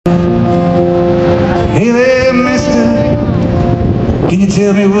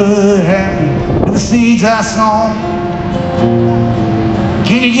tell me what happened to the seeds I sown?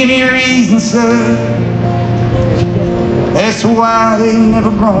 Can you give me a reason, sir, as to why they never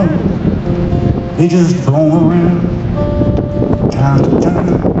grown? They just blown around time to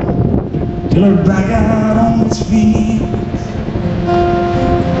time till they're back out on this field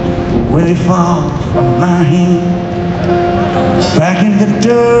where they fall from my hand back into the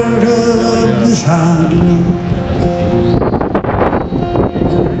dirt of this hard land.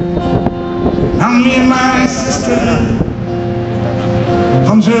 Now me and my sister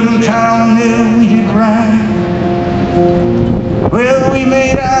from certain town there we did ride. Well, we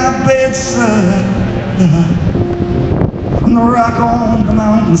made our bedside from the rock on the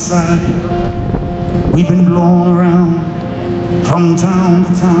mountainside. We've been blown around from town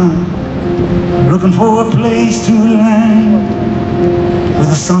to town, looking for a place to land where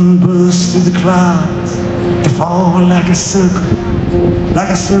the sun bursts through the clouds to fall like a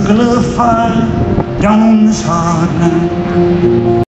circle of fire down on this hard land.